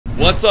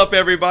What's up,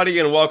 everybody,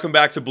 and welcome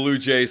back to Blue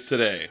Jays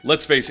Today.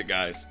 Let's face it,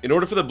 guys, in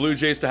order for the Blue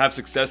Jays to have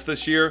success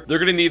this year, they're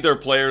going to need their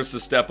players to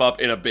step up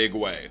in a big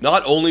way.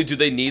 Not only do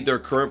they need their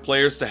current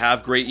players to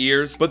have great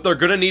years, but they're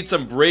going to need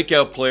some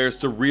breakout players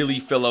to really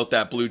fill out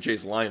that Blue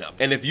Jays lineup.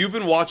 And if you've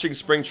been watching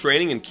spring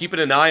training and keeping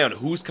an eye on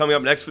who's coming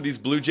up next for these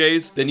Blue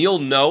Jays, then you'll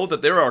know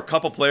that there are a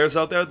couple players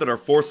out there that are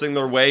forcing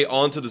their way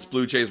onto this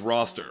Blue Jays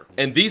roster.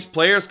 And these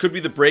players could be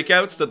the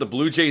breakouts that the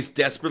Blue Jays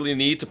desperately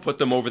need to put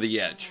them over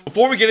the edge.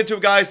 Before we get into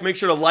it, guys, make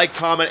sure to like,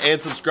 comment, and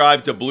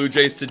subscribe to Blue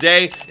Jays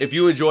Today if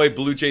you enjoy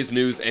Blue Jays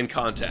news and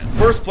content.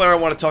 First player I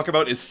want to talk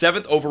about is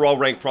 7th overall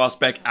ranked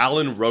prospect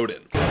Alan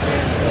Roden.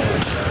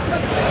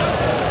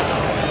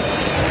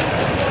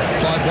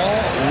 Fly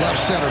ball, left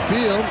center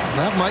field.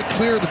 That might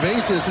clear the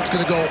bases. It's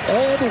going to go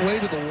all the way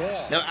to the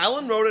wall. Now,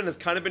 Alan Roden has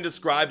kind of been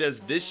described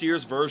as this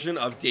year's version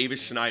of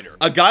Davis Schneider,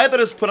 a guy that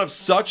has put up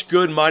such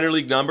good minor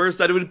league numbers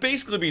that it would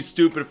basically be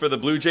stupid for the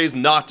Blue Jays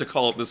not to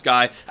call up this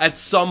guy at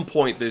some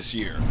point this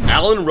year.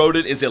 Alan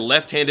Roden is a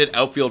left-handed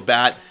outfield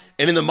bat,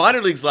 and in the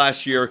minor leagues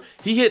last year,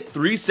 he hit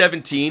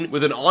 .317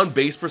 with an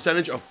on-base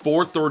percentage of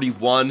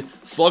 .431,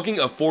 slugging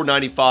of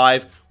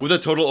 .495, with a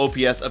total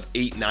OPS of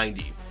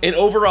 .890. In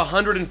over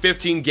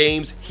 115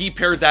 games, he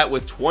paired that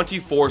with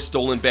 24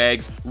 stolen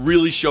bags,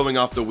 really showing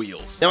off the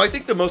wheels. Now, I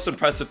think the most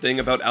impressive thing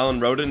about Alan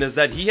Roden is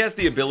that he has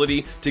the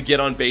ability to get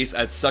on base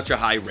at such a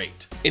high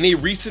rate. In a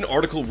recent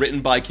article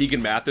written by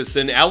Keegan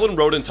Matheson, Alan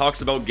Roden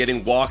talks about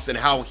getting walks and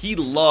how he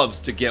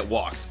loves to get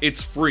walks.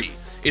 It's free.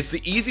 It's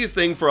the easiest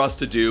thing for us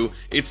to do.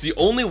 It's the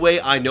only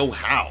way I know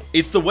how.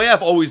 It's the way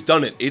I've always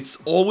done it. It's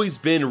always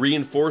been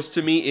reinforced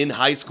to me in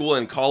high school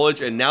and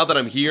college, and now that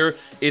I'm here,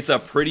 it's a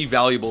pretty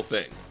valuable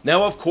thing.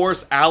 Now, of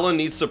course, Alan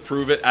needs to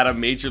prove it at a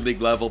major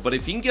league level, but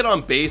if he can get on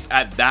base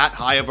at that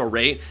high of a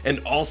rate and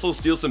also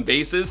steal some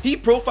bases, he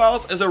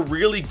profiles as a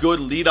really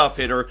good leadoff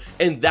hitter,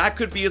 and that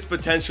could be his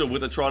potential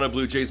with the Toronto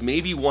Blue Jays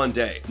maybe one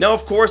day. Now,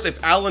 of course,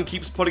 if Alan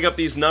keeps putting up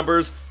these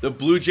numbers, the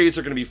Blue Jays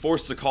are going to be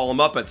forced to call him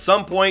up at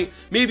some point,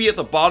 maybe at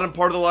the bottom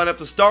part of the lineup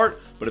to start.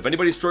 But if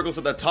anybody struggles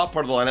at that top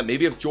part of the lineup,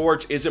 maybe if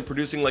George isn't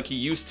producing like he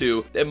used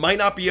to, it might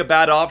not be a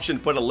bad option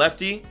to put a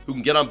lefty who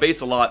can get on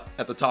base a lot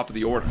at the top of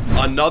the order.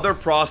 Another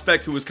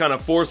prospect who is kind of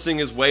forcing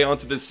his way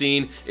onto the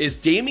scene is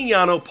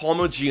Damiano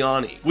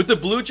Palmegiani. With the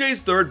Blue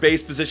Jays' third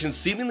base position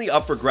seemingly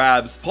up for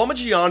grabs,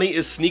 Palmegiani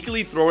is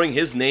sneakily throwing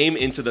his name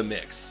into the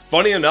mix.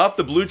 Funny enough,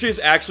 the Blue Jays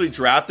actually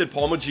drafted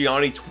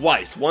Palmegiani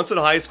twice, once in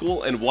high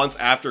school and once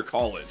after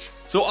college.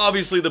 So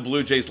obviously the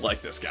Blue Jays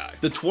like this guy.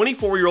 The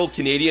 24-year-old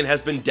Canadian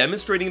has been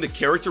demonstrating the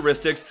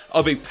characteristics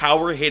of a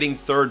power-hitting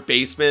third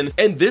baseman,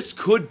 and this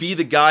could be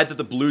the guy that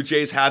the Blue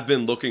Jays have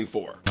been looking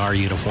for. Our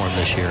uniform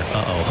this year.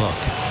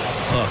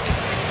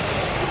 Hook.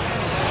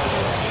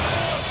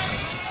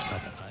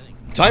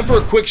 Time for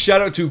a quick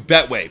shout out to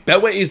Betway.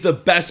 Betway is the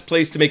best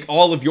place to make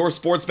all of your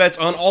sports bets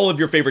on all of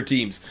your favorite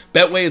teams.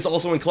 Betway is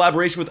also in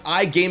collaboration with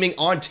iGaming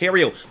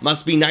Ontario.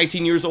 Must be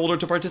 19 years older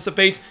to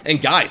participate.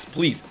 And guys,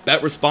 please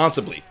bet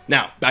responsibly.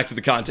 Now, back to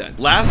the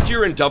content. Last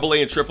year in AA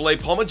and AAA,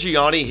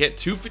 Palmegiani hit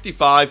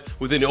 .255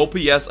 with an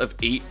OPS of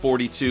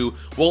 .842,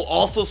 while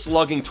also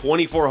slugging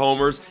 24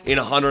 homers in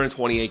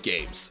 128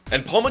 games.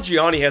 And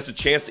Palmegiani has a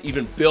chance to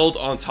even build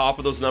on top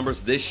of those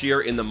numbers this year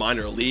in the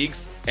minor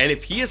leagues. And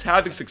if he is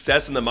having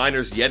success in the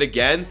minors yet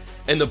again,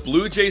 and the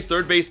Blue Jays'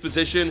 third base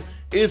position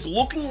is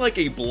looking like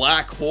a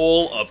black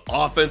hole of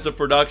offensive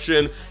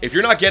production, if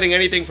you're not getting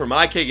anything from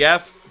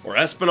IKF or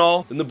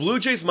Espinal, then the Blue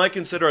Jays might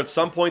consider at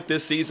some point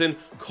this season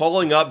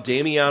calling up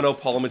Damiano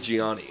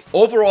Palmegiani.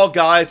 Overall,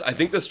 guys, I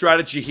think the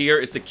strategy here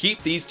is to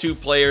keep these two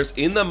players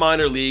in the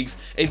minor leagues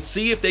and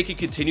see if they can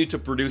continue to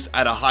produce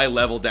at a high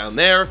level down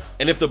there.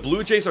 And if the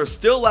Blue Jays are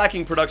still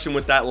lacking production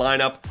with that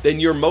lineup, then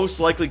you're most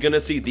likely going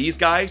to see these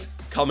guys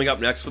coming up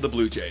next for the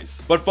Blue Jays.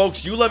 But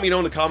folks, you let me know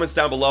in the comments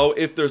down below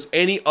if there's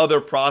any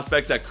other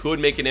prospects that could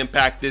make an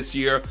impact this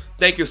year.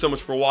 Thank you so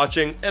much for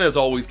watching, and as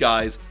always,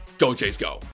 guys, go Jays go.